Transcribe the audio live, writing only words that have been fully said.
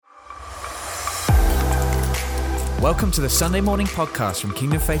Welcome to the Sunday morning podcast from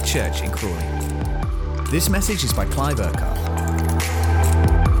Kingdom Faith Church in Crawley. This message is by Clive Urquhart.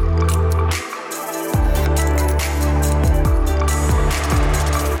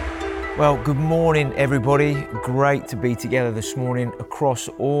 Well, good morning, everybody. Great to be together this morning across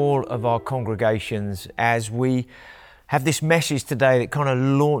all of our congregations as we have this message today that kind of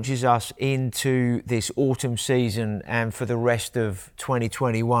launches us into this autumn season and for the rest of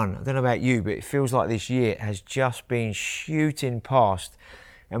 2021. I don't know about you, but it feels like this year has just been shooting past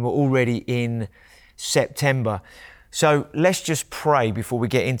and we're already in September. So let's just pray before we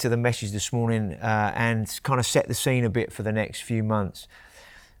get into the message this morning and kind of set the scene a bit for the next few months.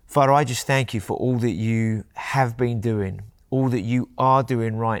 Father, I just thank you for all that you have been doing, all that you are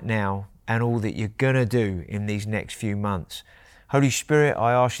doing right now, and all that you're going to do in these next few months. Holy Spirit,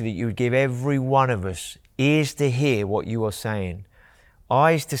 I ask you that you would give every one of us ears to hear what you are saying,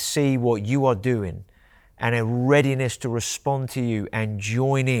 eyes to see what you are doing, and a readiness to respond to you and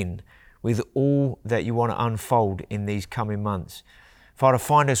join in with all that you want to unfold in these coming months. Father,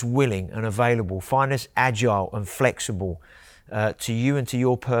 find us willing and available, find us agile and flexible to you and to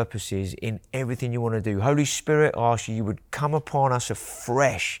your purposes in everything you want to do. Holy Spirit, I ask you would come upon us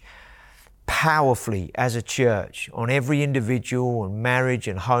afresh, powerfully as a church, on every individual and marriage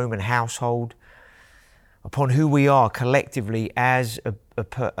and home and household, upon who we are collectively as a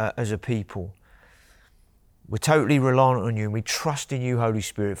people. We're totally reliant on you and we trust in you, Holy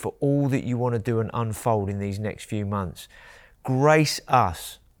Spirit, for all that you want to do and unfold in these next few months. Grace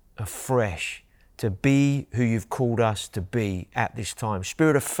us afresh to be who you've called us to be at this time.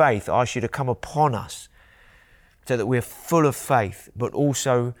 Spirit of faith, I ask you to come upon us so that we're full of faith, but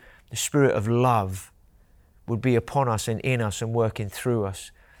also the spirit of love would be upon us and in us and working through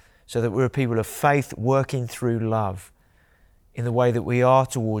us, so that we're a people of faith working through love in the way that we are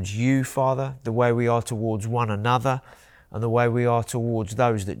towards you, Father, the way we are towards one another, and the way we are towards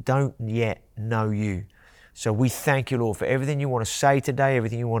those that don't yet know you. So we thank you, Lord, for everything you want to say today,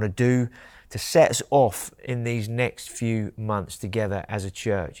 everything you want to do to set us off in these next few months together as a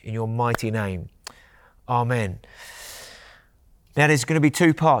church. In your mighty name, amen. Now, there's going to be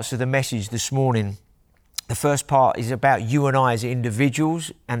two parts to the message this morning. The first part is about you and I as individuals,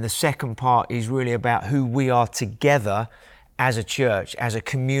 and the second part is really about who we are together as a church, as a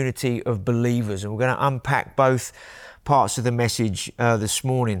community of believers. And we're going to unpack both parts of the message this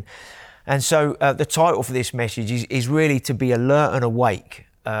morning. And so the title for this message is really to be alert and awake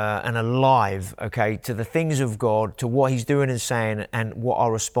and alive, okay, to the things of God, to what He's doing and saying, and what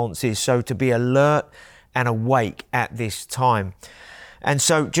our response is. So to be alert and awake at this time. And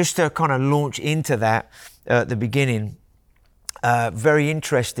so just to kind of launch into that at the beginning, very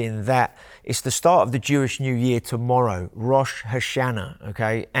interesting that it's the start of the Jewish New Year tomorrow, Rosh Hashanah,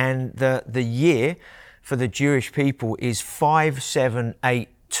 okay? And the year for the Jewish people is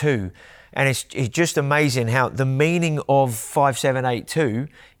 5782. And it's just amazing how the meaning of 5782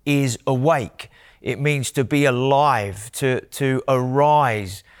 is awake. It means to be alive, to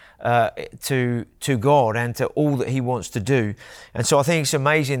arise, to God and to all that He wants to do. And so I think it's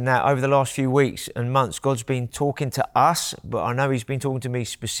amazing that over the last few weeks and months, God's been talking to us, but I know He's been talking to me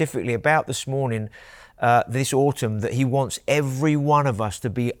specifically about this morning, this autumn, that He wants every one of us to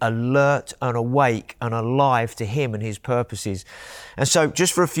be alert and awake and alive to Him and His purposes. And so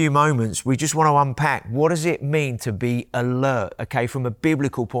just for a few moments, we just want to unpack, what does it mean to be alert, okay, from a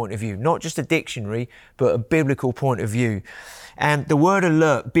biblical point of view, not just a dictionary, but a biblical point of view. And the word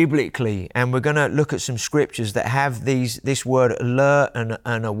alert biblically, and we're going to look at some scriptures that have this word alert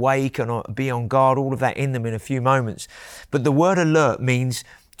and awake and be on guard, all of that in them in a few moments. But the word alert means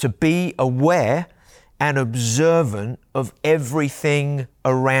to be aware and observant of everything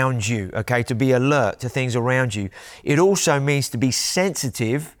around you, okay? To be alert to things around you. It also means to be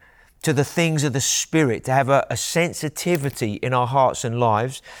sensitive to the things of the Spirit, to have a sensitivity in our hearts and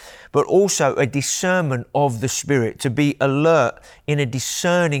lives, but also a discernment of the Spirit, to be alert in a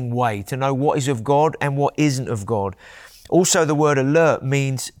discerning way, to know what is of God and what isn't of God. Also, the word alert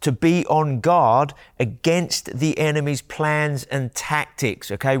means to be on guard against the enemy's plans and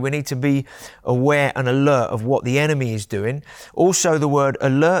tactics, okay? We need to be aware and alert of what the enemy is doing. Also, the word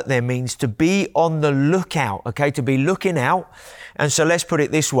alert there means to be on the lookout, okay? To be looking out. And so let's put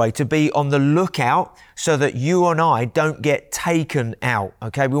it this way, to be on the lookout so that you and I don't get taken out,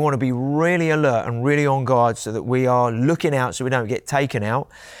 okay? We want to be really alert and really on guard so that we are looking out so we don't get taken out.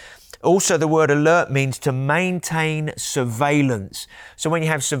 Also, the word alert means to maintain surveillance. So when you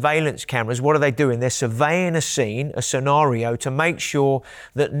have surveillance cameras, what are they doing? They're surveying a scene, a scenario, to make sure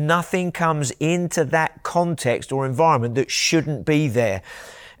that nothing comes into that context or environment that shouldn't be there.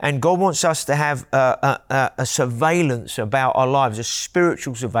 And God wants us to have a surveillance about our lives, a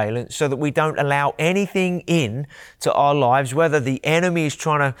spiritual surveillance, so that we don't allow anything in to our lives, whether the enemy is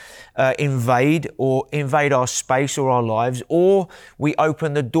trying to invade our space or our lives, or we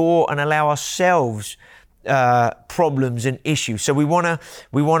open the door and allow ourselves problems and issues. So we want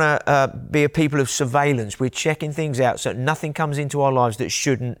to be a people of surveillance. We're checking things out so that nothing comes into our lives that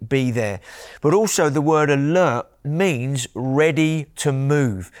shouldn't be there. But also the word alert means ready to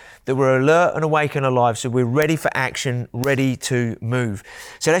move. That we're alert and awake and alive, so we're ready for action, ready to move.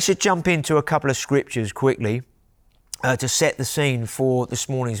 So let's just jump into a couple of scriptures quickly to set the scene for this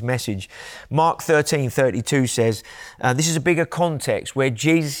morning's message. Mark 13:32 says, this is a bigger context where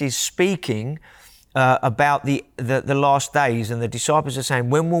Jesus is speaking about the last days, and the disciples are saying,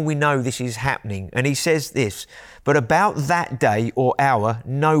 when will we know this is happening? And he says this, but about that day or hour,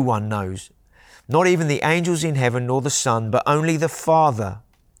 no one knows, not even the angels in heaven nor the Son, but only the Father.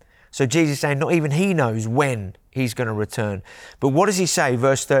 So Jesus is saying not even he knows when he's going to return. But what does he say?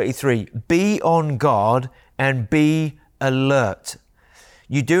 Verse 33, be on guard and be alert.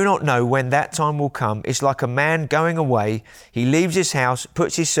 You do not know when that time will come. It's like a man going away. He leaves his house,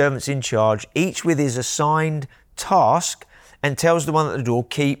 puts his servants in charge, each with his assigned task, and tells the one at the door,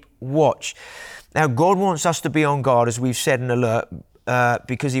 keep watch. Now, God wants us to be on guard, as we've said, and alert,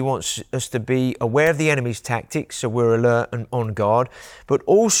 because he wants us to be aware of the enemy's tactics, so we're alert and on guard, but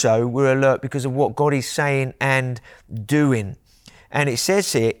also we're alert because of what God is saying and doing. And it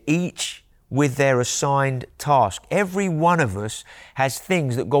says here, each with their assigned task. Every one of us has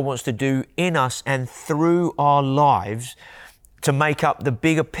things that God wants to do in us and through our lives to make up the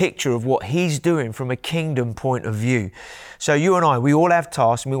bigger picture of what he's doing from a kingdom point of view. So you and I, we all have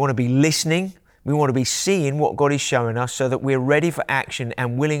tasks, and we want to be listening. We want to be seeing what God is showing us so that we're ready for action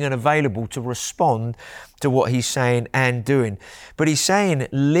and willing and available to respond to what he's saying and doing. But he's saying,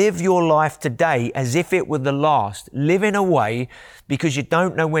 live your life today as if it were the last. Live in a way, because you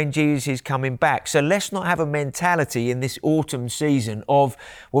don't know when Jesus is coming back. So let's not have a mentality in this autumn season of,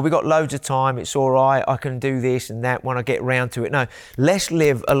 well, we've got loads of time, it's all right, I can do this and that when I get round to it. No, let's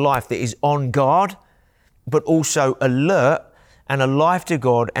live a life that is on guard, but also alert, and alive to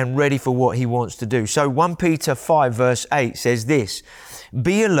God and ready for what he wants to do. So 1 Peter 5 verse 8 says this,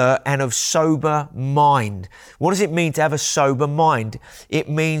 be alert and of sober mind. What does it mean to have a sober mind? It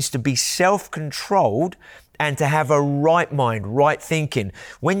means to be self-controlled and to have a right mind, right thinking.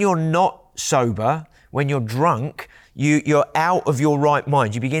 When you're not sober, when you're drunk, you're out of your right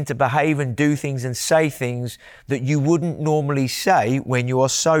mind. You begin to behave and do things and say things that you wouldn't normally say when you are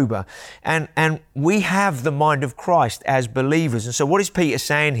sober. And we have the mind of Christ as believers. And so what is Peter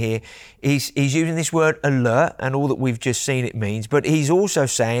saying here? He's using this word alert and all that we've just seen it means, but he's also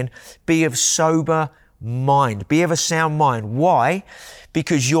saying be of sober mind, be of a sound mind. Why?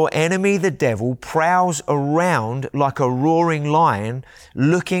 Because your enemy, the devil, prowls around like a roaring lion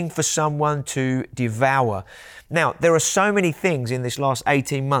looking for someone to devour. Now, there are so many things in this last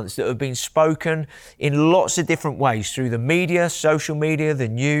 18 months that have been spoken in lots of different ways through the media, social media, the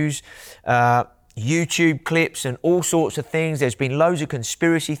news, YouTube clips and all sorts of things. There's been loads of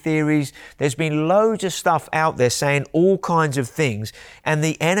conspiracy theories. There's been loads of stuff out there saying all kinds of things. And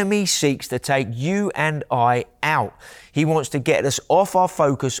the enemy seeks to take you and I out. He wants to get us off our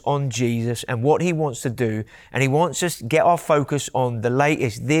focus on Jesus and what he wants to do. And he wants us to get our focus on the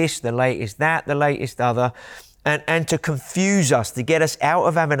latest this, the latest that, the latest other. And to confuse us, to get us out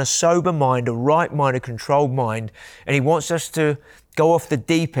of having a sober mind, a right mind, a controlled mind. And he wants us to go off the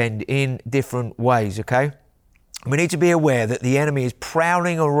deep end in different ways, okay? We need to be aware that the enemy is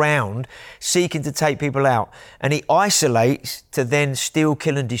prowling around, seeking to take people out. And he isolates to then steal,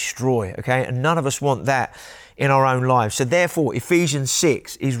 kill and destroy, okay? And none of us want that in our own lives. So therefore, Ephesians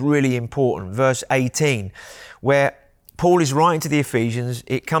 6 is really important. Verse 18, where Paul is writing to the Ephesians.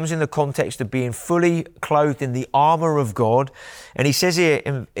 It comes in the context of being fully clothed in the armor of God. And he says here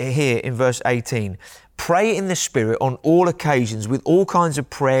in verse 18, pray in the Spirit on all occasions with all kinds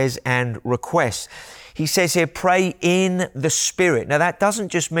of prayers and requests. He says here, pray in the Spirit. Now that doesn't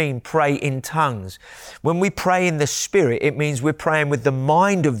just mean pray in tongues. When we pray in the Spirit, it means we're praying with the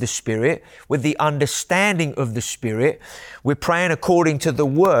mind of the Spirit, with the understanding of the Spirit. We're praying according to the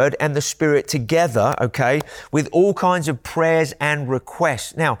Word and the Spirit together, okay, with all kinds of prayers and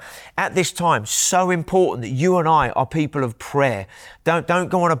requests. Now, at this time, so important that you and I are people of prayer. Don't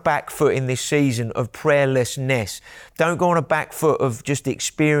go on a back foot in this season of prayerlessness. Don't go on a back foot of just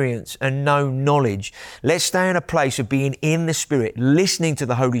experience and no knowledge. Let's stay in a place of being in the Spirit, listening to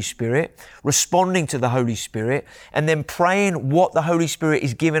the Holy Spirit, responding to the Holy Spirit, and then praying what the Holy Spirit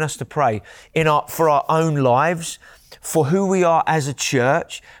is giving us to pray for our own lives, for who we are as a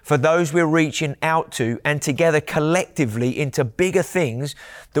church, for those we're reaching out to, and together collectively into bigger things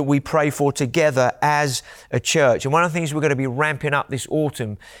that we pray for together as a church. And one of the things we're going to be ramping up this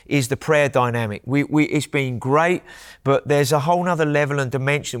autumn is the prayer dynamic. It's been great, but there's a whole nother level and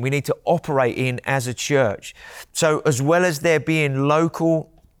dimension we need to operate in as a church. So as well as there being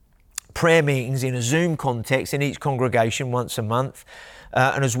local prayer meetings in a Zoom context in each congregation once a month,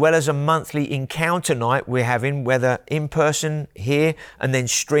 and as well as a monthly encounter night we're having, whether in person here and then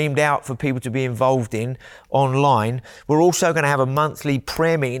streamed out for people to be involved in online, we're also going to have a monthly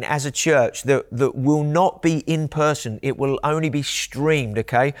prayer meeting as a church that will not be in person. It will only be streamed,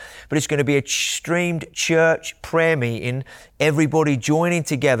 okay? But it's going to be a streamed church prayer meeting, everybody joining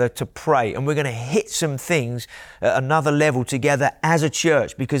together to pray. And we're going to hit some things at another level together as a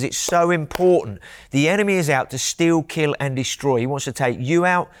church because it's so important. The enemy is out to steal, kill, and destroy. He wants to take you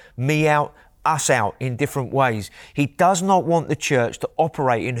out, me out, us out in different ways. He does not want the church to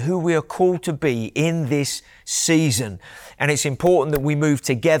operate in who we are called to be in this season. And it's important that we move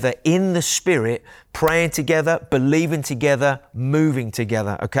together in the Spirit, praying together, believing together, moving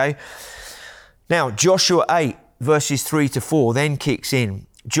together, okay? Now, Joshua 8, verses 3-4 then kicks in.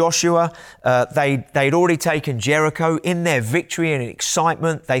 Joshua, they'd already taken Jericho. In their victory and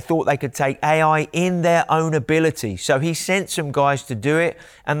excitement, they thought they could take Ai in their own ability. So he sent some guys to do it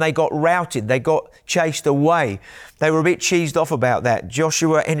and they got routed. They got chased away. They were a bit cheesed off about that.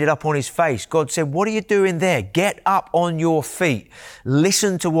 Joshua ended up on his face. God said, "What are you doing there? Get up on your feet.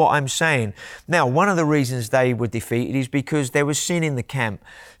 Listen to what I'm saying." Now, one of the reasons they were defeated is because there was sin in the camp.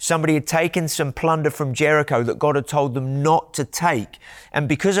 Somebody had taken some plunder from Jericho that God had told them not to take. And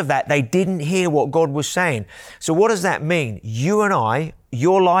because of that, they didn't hear what God was saying. So what does that mean? You and I,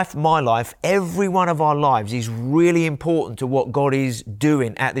 your life, my life, every one of our lives is really important to what God is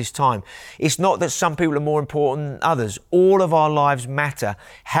doing at this time. It's not that some people are more important than others. All of our lives matter.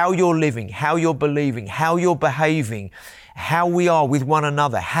 How you're living, how you're believing, how you're behaving, how we are with one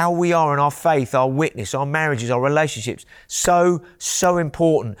another, how we are in our faith, our witness, our marriages, our relationships. So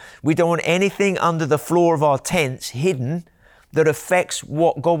important. We don't want anything under the floor of our tents hidden that affects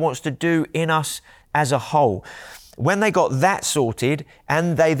what God wants to do in us as a whole. When they got that sorted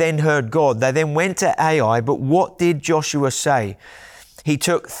and they then heard God, they then went to Ai. But what did Joshua say? He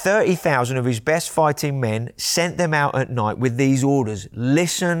took 30,000 of his best fighting men, sent them out at night with these orders.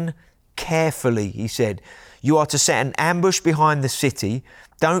 "Listen carefully," he said. "You are to set an ambush behind the city.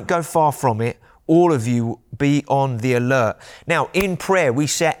 Don't go far from it. All of you be on the alert." Now, in prayer, we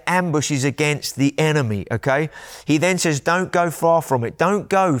set ambushes against the enemy, okay? He then says, don't go far from it. Don't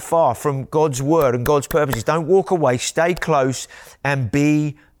go far from God's word and God's purposes. Don't walk away. Stay close and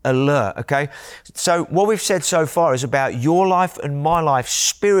be alert, okay? So what we've said so far is about your life and my life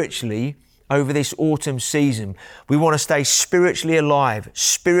spiritually over this autumn season. We want to stay spiritually alive,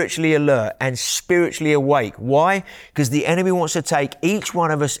 spiritually alert, and spiritually awake. Why? Because the enemy wants to take each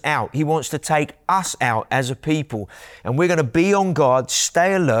one of us out. He wants to take us out as a people. And we're going to be on guard,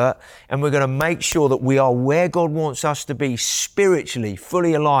 stay alert, and we're going to make sure that we are where God wants us to be spiritually,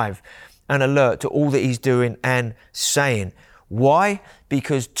 fully alive and alert to all that He's doing and saying. Why?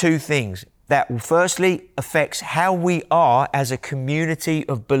 Because two things. That firstly affects how we are as a community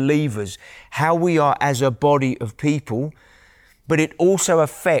of believers, how we are as a body of people, but it also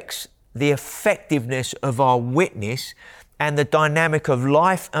affects the effectiveness of our witness and the dynamic of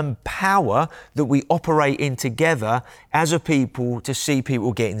life and power that we operate in together as a people to see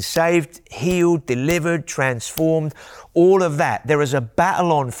people getting saved, healed, delivered, transformed, all of that. There is a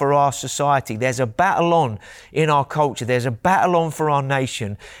battle on for our society. There's a battle on in our culture. There's a battle on for our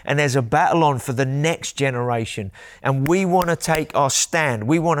nation, and there's a battle on for the next generation. And we want to take our stand.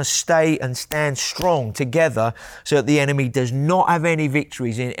 We want to stay and stand strong together so that the enemy does not have any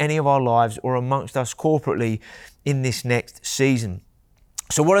victories in any of our lives or amongst us corporately in this next season.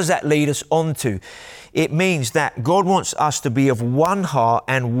 So what does that lead us on to? It means that God wants us to be of one heart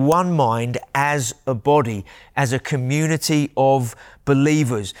and one mind as a body, as a community of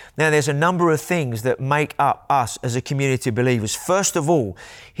believers. Now, there's a number of things that make up us as a community of believers. First of all,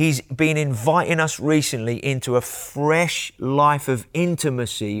 He's been inviting us recently into a fresh life of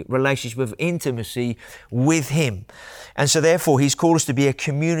intimacy, relationship of intimacy with Him. And so therefore, He's called us to be a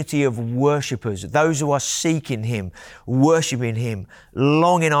community of worshipers, those who are seeking Him, worshiping Him,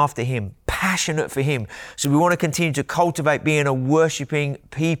 longing after Him, passionate for Him. So we want to continue to cultivate being a worshiping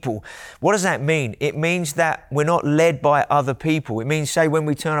people. What does that mean? It means that we're not led by other people. It means, say, when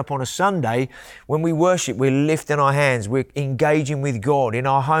we turn up on a Sunday, when we worship, we're lifting our hands, we're engaging with God in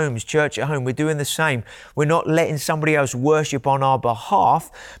our homes, church at home. We're doing the same. We're not letting somebody else worship on our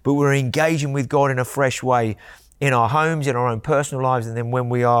behalf, but we're engaging with God in a fresh way in our homes, in our own personal lives, and then when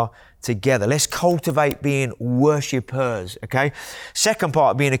we are together. Let's cultivate being worshippers, okay? Second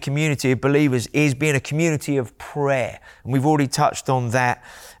part of being a community of believers is being a community of prayer. And we've already touched on that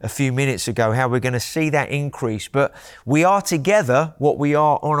a few minutes ago, how we're going to see that increase. But we are together, what we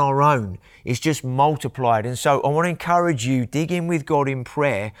are on our own is just multiplied. And so I want to encourage you, dig in with God in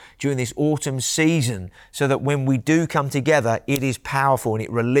prayer during this autumn season so that when we do come together, it is powerful and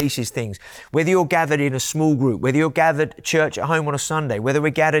it releases things. Whether you're gathered in a small group, whether you're gathered at church at home on a Sunday, whether we're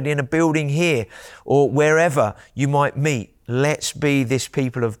gathered in a building here or wherever you might meet, let's be this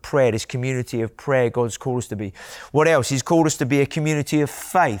people of prayer, this community of prayer God's called us to be. What else? He's called us to be a community of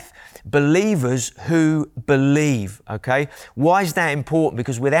faith, believers who believe, okay? Why is that important?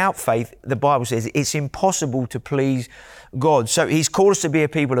 Because without faith, the Bible says it's impossible to please God. So He's called us to be a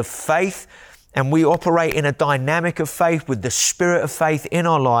people of faith, and we operate in a dynamic of faith with the spirit of faith in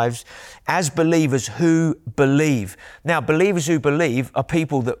our lives as believers who believe. Now, believers who believe are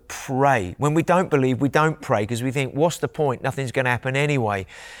people that pray. When we don't believe, we don't pray because we think, what's the point? Nothing's going to happen anyway.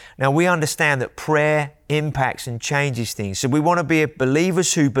 Now, we understand that prayer impacts and changes things. So we want to be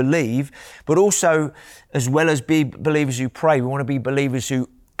believers who believe, but also, as well as be believers who pray, we want to be believers who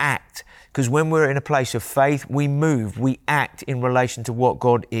act. Because when we're in a place of faith, we move, we act in relation to what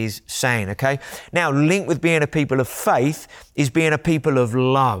God is saying, okay? Now, linked with being a people of faith is being a people of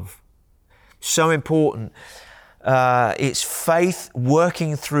love. So important. It's faith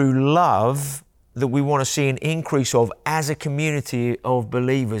working through love that we want to see an increase of as a community of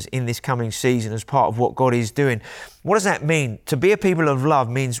believers in this coming season as part of what God is doing. What does that mean? To be a people of love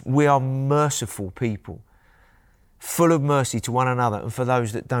means we are merciful people, full of mercy to one another and for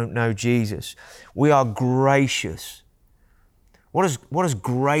those that don't know Jesus. We are gracious. What does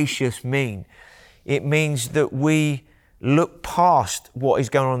gracious mean? It means that we look past what is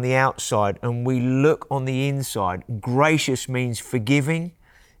going on the outside and we look on the inside. Gracious means forgiving.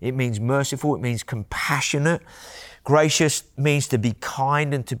 It means merciful. It means compassionate. Gracious means to be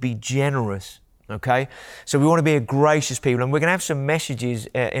kind and to be generous. Okay, so we want to be a gracious people, and we're going to have some messages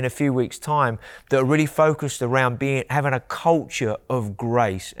in a few weeks' time that are really focused around having a culture of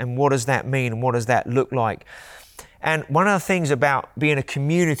grace. And what does that mean, and what does that look like? And one of the things about being a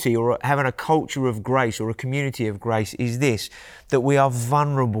community or having a culture of grace or a community of grace is this, that we are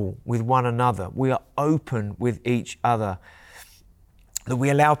vulnerable with one another. We are open with each other, that we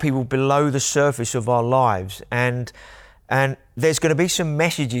allow people below the surface of our lives. And there's going to be some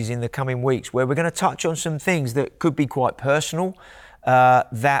messages in the coming weeks where we're going to touch on some things that could be quite personal,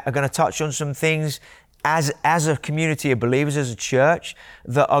 that are going to touch on some things as a community of believers, as a church,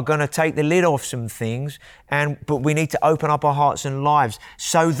 that are going to take the lid off some things, but we need to open up our hearts and lives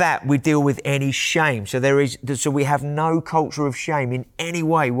so that we deal with any shame. So we have no culture of shame in any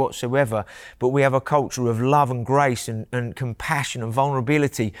way whatsoever, but we have a culture of love and grace and compassion and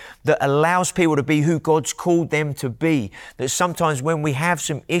vulnerability that allows people to be who God's called them to be. That sometimes when we have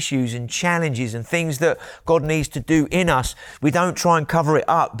some issues and challenges and things that God needs to do in us, we don't try and cover it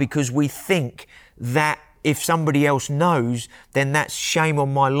up because we think that if somebody else knows, then that's shame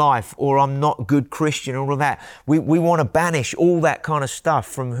on my life, or I'm not a good Christian, all of that. We want to banish all that kind of stuff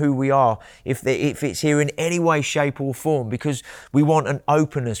from who we are if it's here in any way, shape or form, because we want an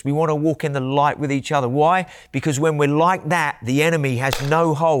openness. We want to walk in the light with each other. Why? Because when we're like that, the enemy has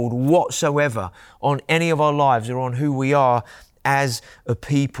no hold whatsoever on any of our lives or on who we are as a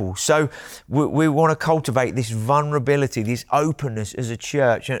people. So we want to cultivate this vulnerability, this openness as a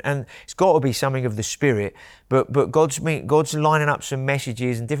church, and it's got to be something of the Spirit, but God's lining up some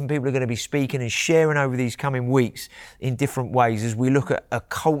messages, and different people are going to be speaking and sharing over these coming weeks in different ways as we look at a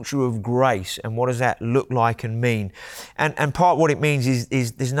culture of grace and what does that look like and mean. And part of what it means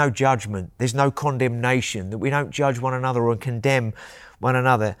is there's no judgment, there's no condemnation, that we don't judge one another or condemn one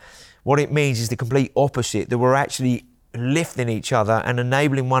another. What it means is the complete opposite, that we're actually lifting each other and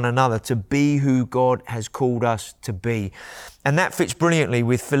enabling one another to be who God has called us to be. And that fits brilliantly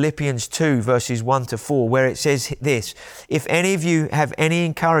with Philippians 2 verses 1-4, where it says this: if any of you have any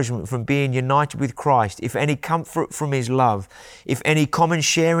encouragement from being united with Christ, if any comfort from His love, if any common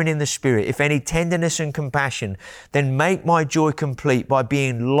sharing in the Spirit, if any tenderness and compassion, then make my joy complete by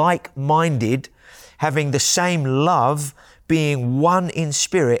being like-minded, having the same love, being one in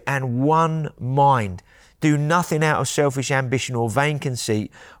spirit and one mind. Do nothing out of selfish ambition or vain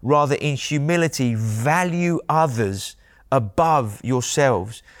conceit, rather in humility value others above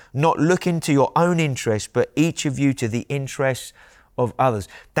yourselves, not looking to your own interests, but each of you to the interests of others.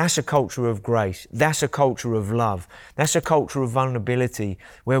 That's a culture of grace. That's a culture of love. That's a culture of vulnerability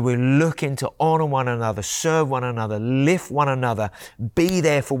where we're looking to honor one another, serve one another, lift one another, be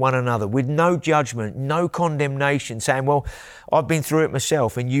there for one another with no judgment, no condemnation, saying, well, I've been through it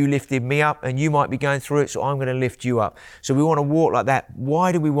myself and you lifted me up and you might be going through it, so I'm going to lift you up. So we want to walk like that.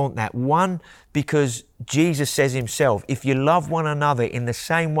 Why do we want that? One, because Jesus says himself, if you love one another in the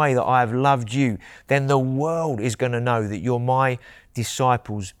same way that I have loved you, then the world is going to know that you're my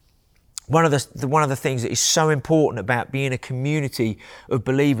disciples. One of the things that is so important about being a community of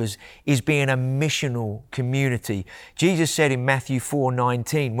believers is being a missional community. Jesus said in Matthew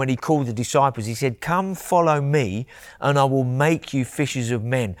 4:19, when he called the disciples, he said, come follow me and I will make you fishers of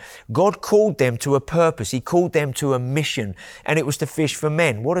men. God called them to a purpose. He called them to a mission, and it was to fish for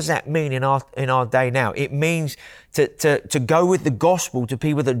men. What does that mean in our day now? It means to go with the gospel to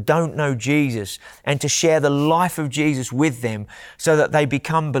people that don't know Jesus and to share the life of Jesus with them so that they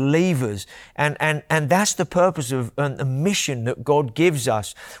become believers. And that's the purpose of a mission that God gives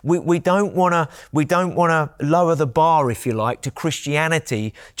us. We don't want to lower the bar, if you like, to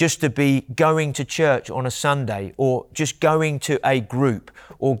Christianity just to be going to church on a Sunday or just going to a group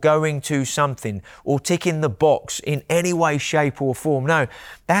or going to something or ticking the box in any way, shape or form. No,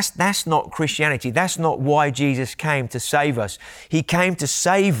 that's not Christianity. That's not why Jesus came to save us. He came to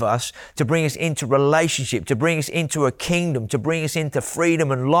save us, to bring us into relationship, to bring us into a kingdom, to bring us into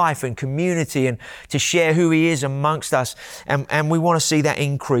freedom and life and community, and to share who he is amongst us. And we want to see that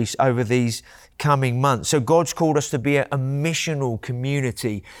increase over these coming months. So God's called us to be a missional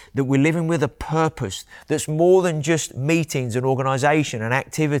community, that we're living with a purpose that's more than just meetings and organisation and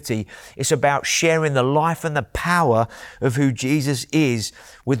activity. It's about sharing the life and the power of who Jesus is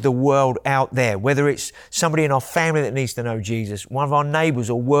with the world out there, whether it's somebody in our family that needs to know Jesus, one of our neighbours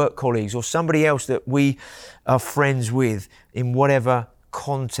or work colleagues, or somebody else that we are friends with in whatever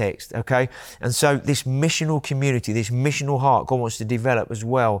context, okay? And so this missional community, this missional heart, God wants to develop as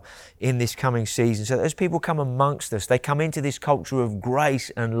well in this coming season. So as people come amongst us, they come into this culture of grace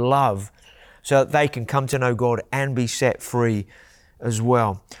and love so that they can come to know God and be set free as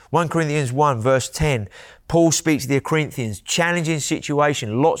well. 1 Corinthians 1 verse 10, Paul speaks to the Corinthians, challenging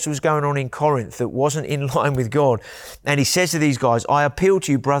situation. Lots was going on in Corinth that wasn't in line with God. And he says to these guys, I appeal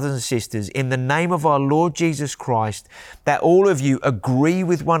to you, brothers and sisters, in the name of our Lord Jesus Christ, that all of you agree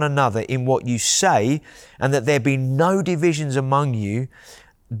with one another in what you say, and that there be no divisions among you,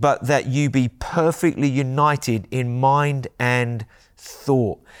 but that you be perfectly united in mind and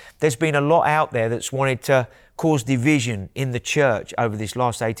thought. There's been a lot out there that's wanted to cause division in the church over this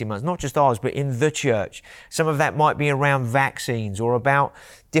last 18 months, not just ours, but in the church. Some of that might be around vaccines or about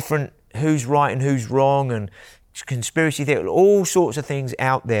different who's right and who's wrong and conspiracy theory, all sorts of things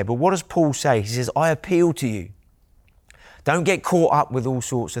out there. But what does Paul say? He says, I appeal to you. Don't get caught up with all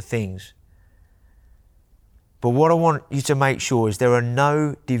sorts of things. But what I want you to make sure is there are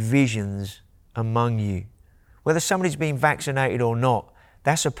no divisions among you. Whether somebody's been vaccinated or not,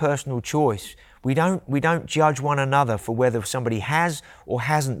 that's a personal choice. We don't judge one another for whether somebody has or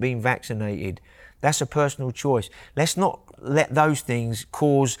hasn't been vaccinated. That's a personal choice. Let's not let those things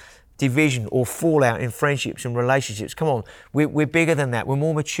cause division or fallout in friendships and relationships. Come on, we're bigger than that. We're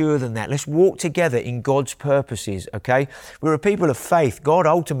more mature than that. Let's walk together in God's purposes, okay? We're a people of faith. God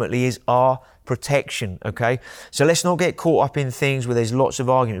ultimately is our protection, okay? So let's not get caught up in things where there's lots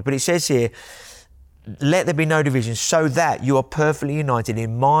of arguments. But it says here, let there be no division, so that you are perfectly united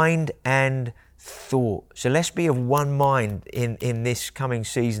in mind and thought. So let's be of one mind in this coming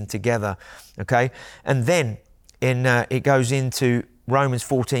season together, okay? And then it goes into Romans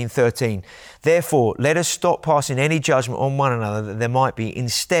 14:13. Therefore, let us stop passing any judgment on one another that there might be.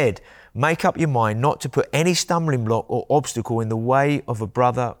 Instead, make up your mind not to put any stumbling block or obstacle in the way of a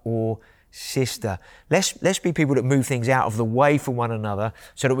brother or sister. Let's be people that move things out of the way for one another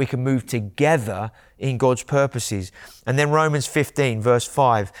so that we can move together in God's purposes. And then Romans 15 verse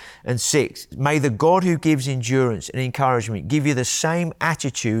 5 and 6. May the God who gives endurance and encouragement give you the same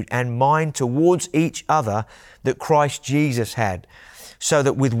attitude and mind towards each other that Christ Jesus had, so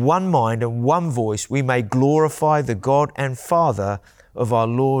that with one mind and one voice we may glorify the God and Father of our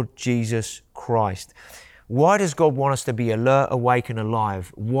Lord Jesus Christ. Why does God want us to be alert, awake and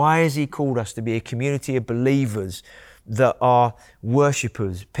alive? Why has He called us to be a community of believers that are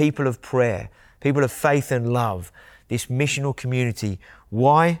worshippers, people of prayer, people of faith and love, this missional community?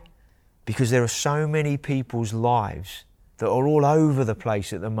 Why? Because there are so many people's lives that are all over the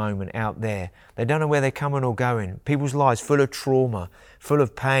place at the moment out there. They don't know where they're coming or going. People's lives full of trauma, full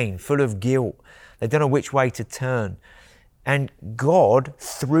of pain, full of guilt. They don't know which way to turn. And God,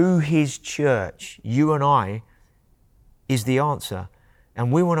 through His church, you and I, is the answer.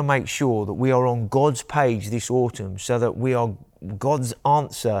 And we want to make sure that we are on God's page this autumn so that we are God's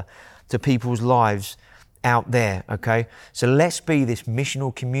answer to people's lives out there, okay? So let's be this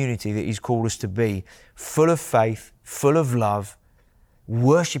missional community that He's called us to be, full of faith, full of love,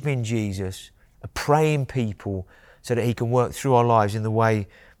 worshiping Jesus, praying people so that He can work through our lives in the way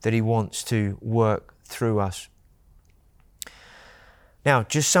that He wants to work through us. Now,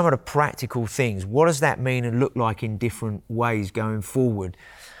 just some of the practical things. What does that mean and look like in different ways going forward?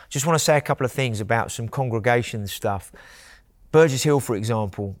 Just want to say a couple of things about some congregation stuff. Burgess Hill, for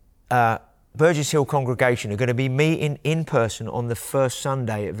example, Burgess Hill congregation are going to be meeting in person on the first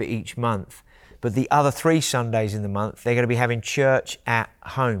Sunday of each month. But the other 3 Sundays in the month, they're going to be having church at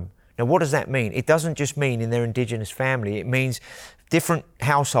home. Now, what does that mean? It doesn't just mean in their Indigenous family. It means different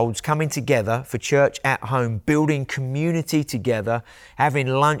households coming together for church at home, building community together, having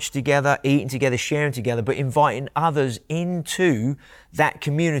lunch together, eating together, sharing together, but inviting others into that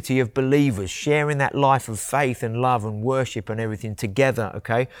community of believers, sharing that life of faith and love and worship and everything together,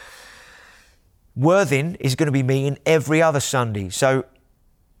 okay? Worthing is going to be meeting every other Sunday. So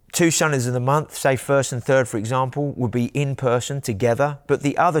 2 Sundays of the month, say 1st and 3rd, for example, will be in person together. But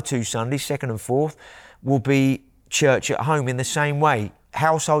the other 2 Sundays, 2nd and 4th, will be church at home in the same way.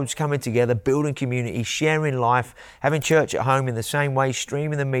 Households coming together, building community, sharing life, having church at home in the same way,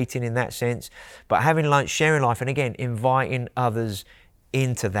 streaming the meeting in that sense, but having lunch, sharing life, and again, inviting others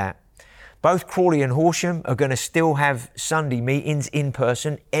into that. Both Crawley and Horsham are going to still have Sunday meetings in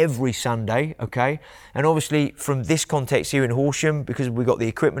person every Sunday, okay? And obviously from this context here in Horsham, because we've got the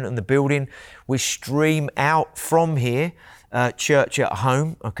equipment and the building, we stream out from here, church at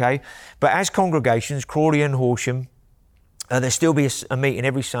home, okay? But as congregations, Crawley and Horsham, there'll still be a meeting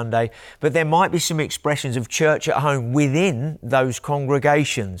every Sunday, but there might be some expressions of church at home within those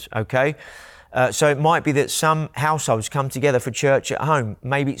congregations, okay? So it might be that some households come together for church at home,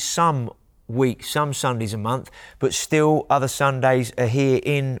 maybe some week, some Sundays a month, but still other Sundays are here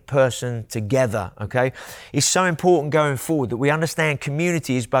in person together, okay? It's so important going forward that we understand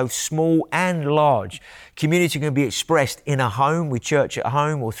community is both small and large. Community can be expressed in a home, with church at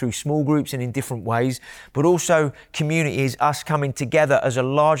home, or through small groups and in different ways, but also community is us coming together as a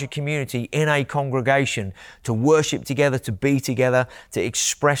larger community in a congregation to worship together, to be together, to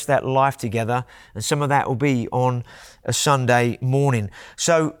express that life together, and some of that will be on a Sunday morning.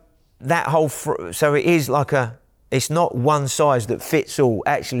 So it is like it's not one size that fits all.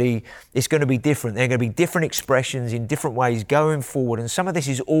 Actually, it's going to be different. There are going to be different expressions in different ways going forward. And some of this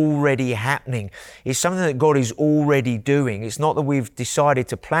is already happening. It's something that God is already doing. It's not that we've decided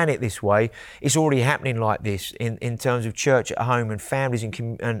to plan it this way. It's already happening like this in terms of church at home and families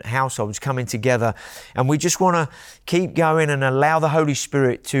and households coming together. And we just want to keep going and allow the Holy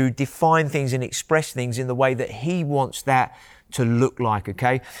Spirit to define things and express things in the way that He wants that to look like,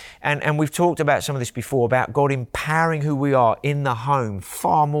 okay? And we've talked about some of this before, about God empowering who we are in the home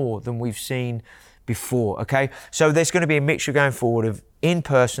far more than we've seen before, okay? So there's going to be a mixture going forward of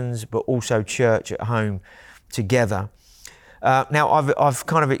in-persons, but also church at home together. Now, I've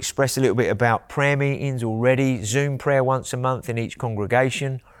kind of expressed a little bit about prayer meetings already, Zoom prayer once a month in each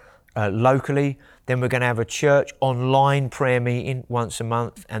congregation, locally. Then we're going to have a church online prayer meeting once a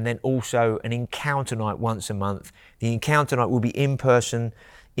month, and then also an encounter night once a month. The encounter night will be in person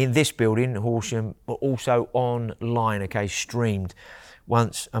in this building, Horsham, but also online, okay, streamed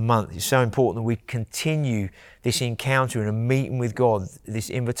once a month. It's so important that we continue this encounter and a meeting with God, this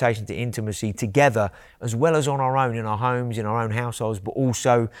invitation to intimacy together, as well as on our own, in our homes, in our own households, but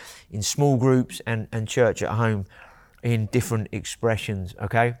also in small groups and church at home in different expressions,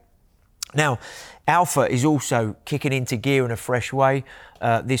 okay? Now, Alpha is also kicking into gear in a fresh way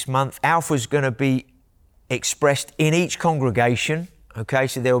this month. Alpha is going to be expressed in each congregation, okay?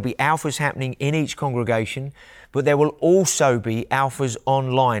 So there will be Alphas happening in each congregation, but there will also be Alphas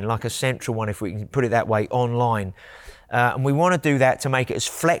online, like a central one, if we can put it that way, online. And we want to do that to make it as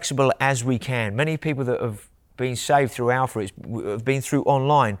flexible as we can. Many people that have been saved through Alpha have been through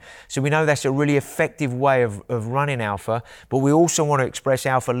online. So we know that's a really effective way of running Alpha, but we also want to express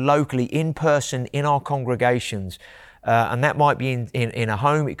Alpha locally, in person, in our congregations. And that might be in a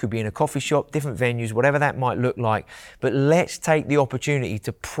home, it could be in a coffee shop, different venues, whatever that might look like. But let's take the opportunity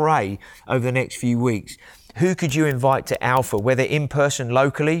to pray over the next few weeks. Who could you invite to Alpha, whether in person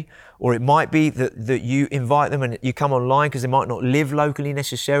locally, or it might be that you invite them and you come online because they might not live locally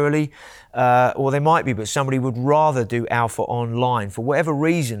necessarily, or they might be, but somebody would rather do Alpha online for whatever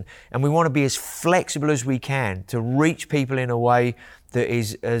reason. And we want to be as flexible as we can to reach people in a way that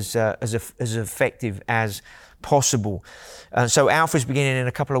is as effective as possible. So Alpha's beginning in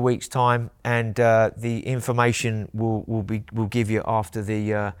a couple of weeks' time, and the information we'll give you after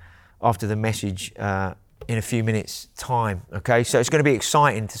the message in a few minutes' time. Okay, so it's going to be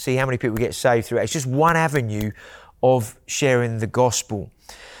exciting to see how many people get saved through it. It's just one avenue of sharing the gospel.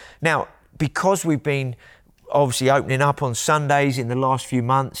 Now, because we've been obviously opening up on Sundays in the last few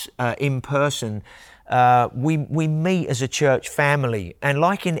months in person, we meet as a church family. And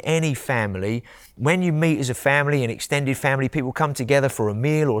like in any family, when you meet as a family, an extended family, people come together for a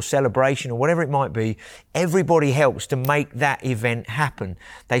meal or a celebration or whatever it might be, everybody helps to make that event happen.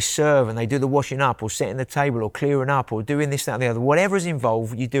 They serve and they do the washing up or setting the table or clearing up or doing this, that, and the other. Whatever's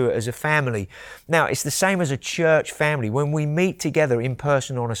involved, you do it as a family. Now, it's the same as a church family. When we meet together in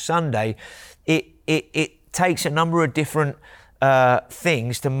person on a Sunday, it takes a number of different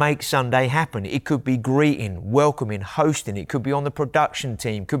things to make Sunday happen. It could be greeting, welcoming, hosting. It could be on the production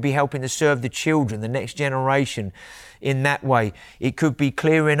team. Could be helping to serve the children, the next generation in that way. It could be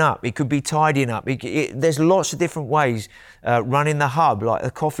clearing up. It could be tidying up. There's lots of different ways, running the hub like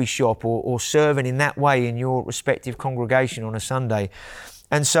a coffee shop or serving in that way in your respective congregation on a Sunday.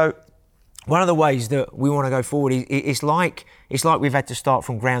 And so one of the ways that we want to go forward is it's like we've had to start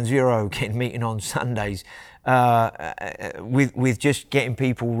from ground zero getting meeting on Sundays. With just getting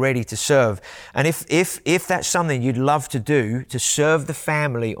people ready to serve. And if that's something you'd love to do, to serve the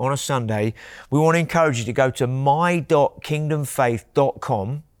family on a Sunday, we want to encourage you to go to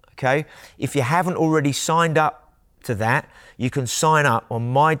my.kingdomfaith.com. Okay, if you haven't already signed up to that, you can sign up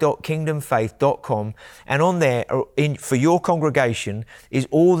on my.kingdomfaith.com, and on there for your congregation is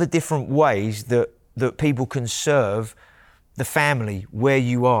all the different ways that people can serve the family where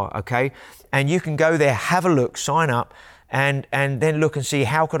you are, okay? And you can go there, have a look, sign up, and then look and see,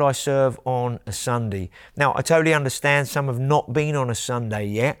 how could I serve on a Sunday? Now, I totally understand some have not been on a Sunday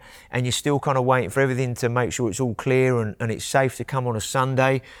yet, and you're still kind of waiting for everything to make sure it's all clear and it's safe to come on a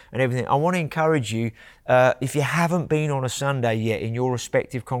Sunday and everything. I want to encourage you, if you haven't been on a Sunday yet in your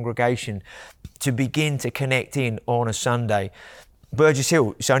respective congregation, to begin to connect in on a Sunday. Burgess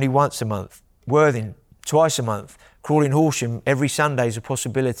Hill, it's only once a month. Worthing, twice a month. Crawley Horsham, every Sunday is a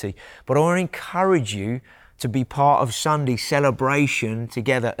possibility. But I want to encourage you to be part of Sunday celebration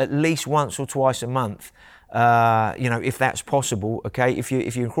together at least once or twice a month, if that's possible, okay? If you're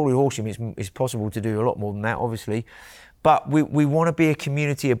in Crawley Horsham, it's possible to do a lot more than that, obviously. But we want to be a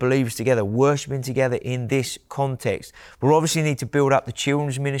community of believers together, worshiping together in this context. We obviously need to build up the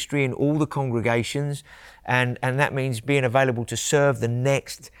children's ministry in all the congregations, and that means being available to serve the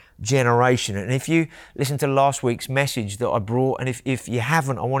next generation. And if you listen to last week's message that I brought, and if you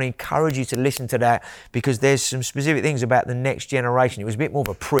haven't, I want to encourage you to listen to that, because there's some specific things about the next generation. It was a bit more of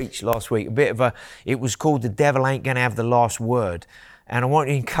a preach last week, it was called "The Devil Ain't Gonna Have the Last Word." And I want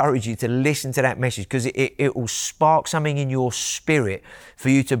to encourage you to listen to that message, because it will spark something in your spirit for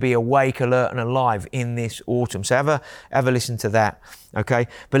you to be awake, alert and alive in this autumn. So have a listen to that, okay?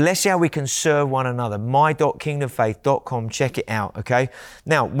 But let's see how we can serve one another. my.kingdomfaith.com, check it out, okay?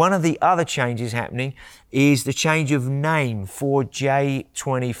 Now, one of the other changes happening is the change of name for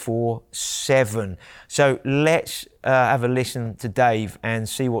J24/7. So let's have a listen to Dave and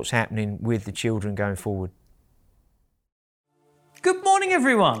see what's happening with the children going forward. Good morning,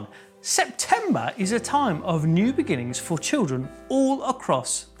 everyone. September is a time of new beginnings for children all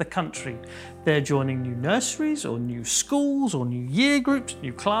across the country. They're joining new nurseries or new schools or new year groups,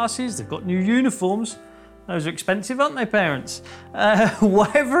 new classes. They've got new uniforms. Those are expensive, aren't they, parents?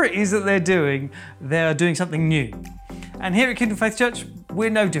 Whatever it is that they're doing something new. And here at Kingdom Faith Church,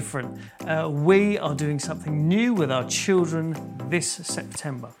 we're no different. We are doing something new with our children this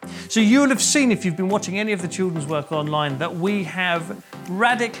September. So you'll have seen, if you've been watching any of the children's work online, that we have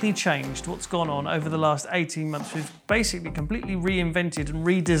radically changed what's gone on over the last 18 months. We've basically completely reinvented and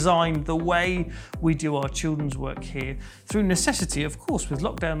redesigned the way we do our children's work here, through necessity, of course, with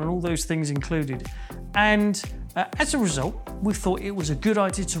lockdown and all those things included. And as a result, we thought it was a good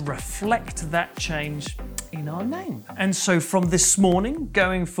idea to reflect that change in our name. And so from this morning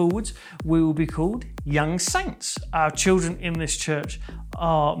going forwards, we will be called Young Saints. Our children in this church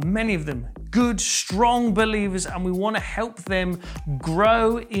are, many of them, good, strong believers, and we want to help them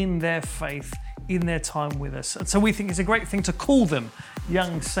grow in their faith in their time with us. And so we think it's a great thing to call them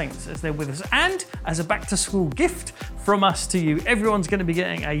Young Saints as they're with us. And as a back to school gift from us to you, everyone's going to be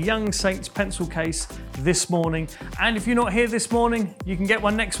getting a Young Saints pencil case this morning. And if you're not here this morning, you can get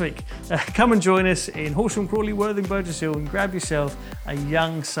one next week. Come and join us in Horsham, Crawley, Worthing, Burgess Hill, and grab yourself a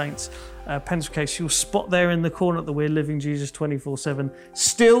Young Saints pencil case. You'll spot there in the corner that we're Living Jesus 24/7.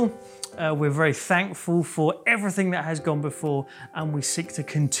 Still, we're very thankful for everything that has gone before, and we seek to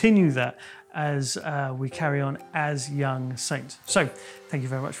continue that as we carry on as young saints. So thank you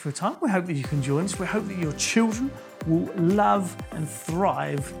very much for your time. We hope that you can join us. We hope that your children will love and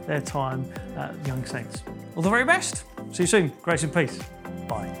thrive their time young saints. All the very best. See you soon. Grace and peace.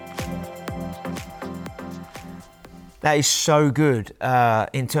 Bye. That is so good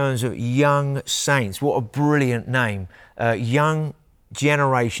in terms of young saints. What a brilliant name. Young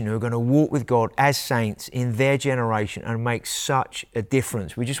generation who are going to walk with God as saints in their generation and make such a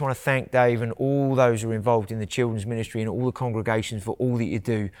difference. We just want to thank Dave and all those who are involved in the children's ministry and all the congregations for all that you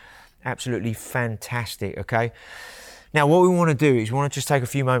do. Absolutely fantastic, okay? Now, what we want to do is we want to just take a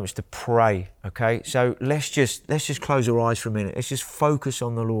few moments to pray, okay? So let's just close our eyes for a minute. Let's just focus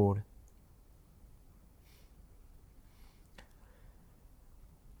on the Lord.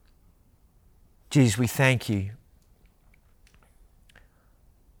 Jesus, we thank you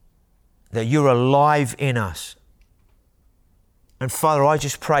that you're alive in us. And Father, I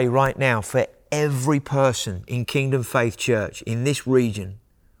just pray right now for every person in Kingdom Faith Church in this region,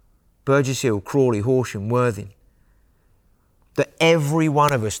 Burgess Hill, Crawley, Horsham, Worthing, that every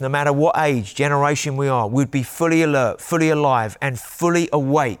one of us, no matter what age, generation we are, would be fully alert, fully alive, and fully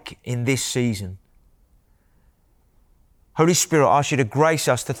awake in this season. Holy Spirit, I ask you to grace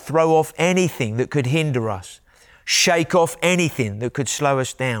us to throw off anything that could hinder us, shake off anything that could slow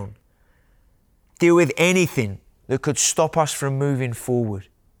us down, deal with anything that could stop us from moving forward.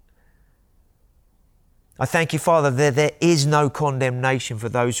 I thank you, Father, that there is no condemnation for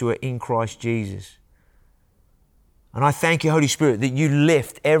those who are in Christ Jesus. And I thank you, Holy Spirit, that you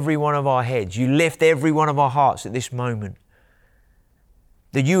lift every one of our heads, you lift every one of our hearts at this moment.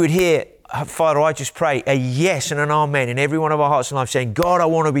 That you would hear, Father, I just pray a yes and an amen in every one of our hearts and lives, saying, God, I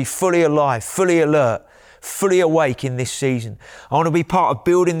want to be fully alive, fully alert, fully awake in this season. I want to be part of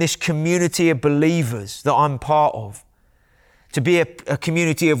building this community of believers that I'm part of. To be a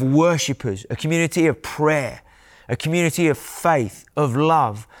community of worshippers, a community of prayer, a community of faith, of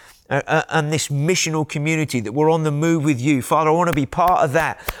love, and this missional community that we're on the move with you. Father, I want to be part of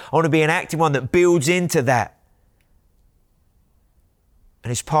that. I want to be an active one that builds into that.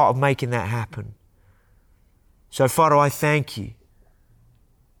 And it's part of making that happen. So, Father, I thank you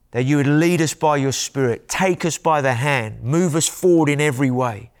that you would lead us by your Spirit, take us by the hand, move us forward in every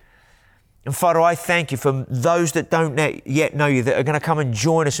way. And Father, I thank you for those that don't yet know you, that are going to come and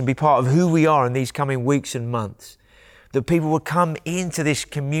join us and be part of who we are in these coming weeks and months. That people would come into this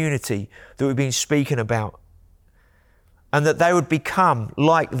community that we've been speaking about. And that they would become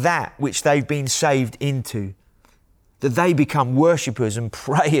like that which they've been saved into. That they become worshippers and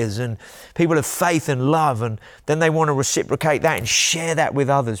prayers and people of faith and love, and then they want to reciprocate that and share that with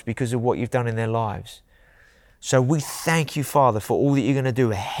others because of what you've done in their lives. So we thank you, Father, for all that you're going to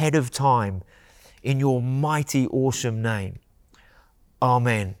do ahead of time in your mighty, awesome name.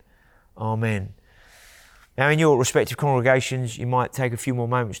 Amen. Amen. Now, in your respective congregations, you might take a few more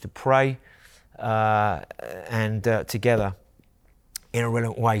moments to pray and together in a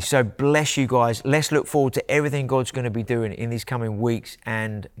relevant way. So bless you guys. Let's look forward to everything God's going to be doing in these coming weeks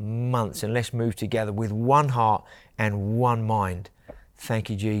and months. And let's move together with one heart and one mind. Thank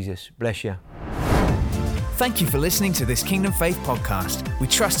you, Jesus. Bless you. Thank you for listening to this Kingdom Faith podcast. We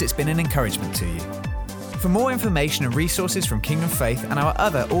trust it's been an encouragement to you. For more information and resources from Kingdom Faith and our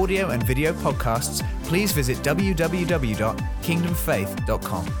other audio and video podcasts, please visit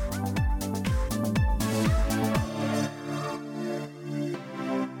www.kingdomfaith.com.